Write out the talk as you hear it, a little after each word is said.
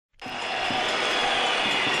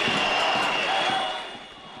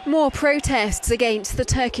More protests against the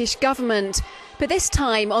Turkish government, but this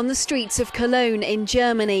time on the streets of Cologne in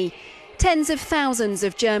Germany. Tens of thousands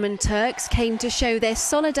of German Turks came to show their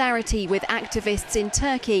solidarity with activists in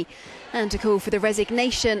Turkey and to call for the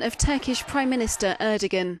resignation of Turkish Prime Minister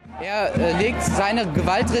Erdogan.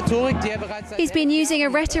 He's been using a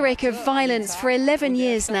rhetoric of violence for 11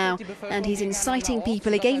 years now, and he's inciting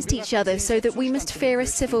people against each other so that we must fear a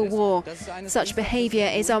civil war. Such behaviour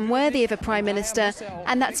is unworthy of a Prime Minister,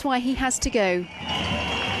 and that's why he has to go.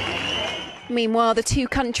 Meanwhile, the two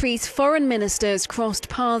countries' foreign ministers crossed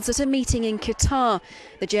paths at a meeting in Qatar,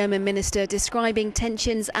 the German minister describing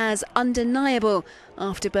tensions as undeniable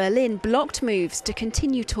after Berlin blocked moves to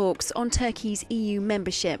continue talks on Turkey's EU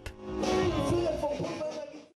membership.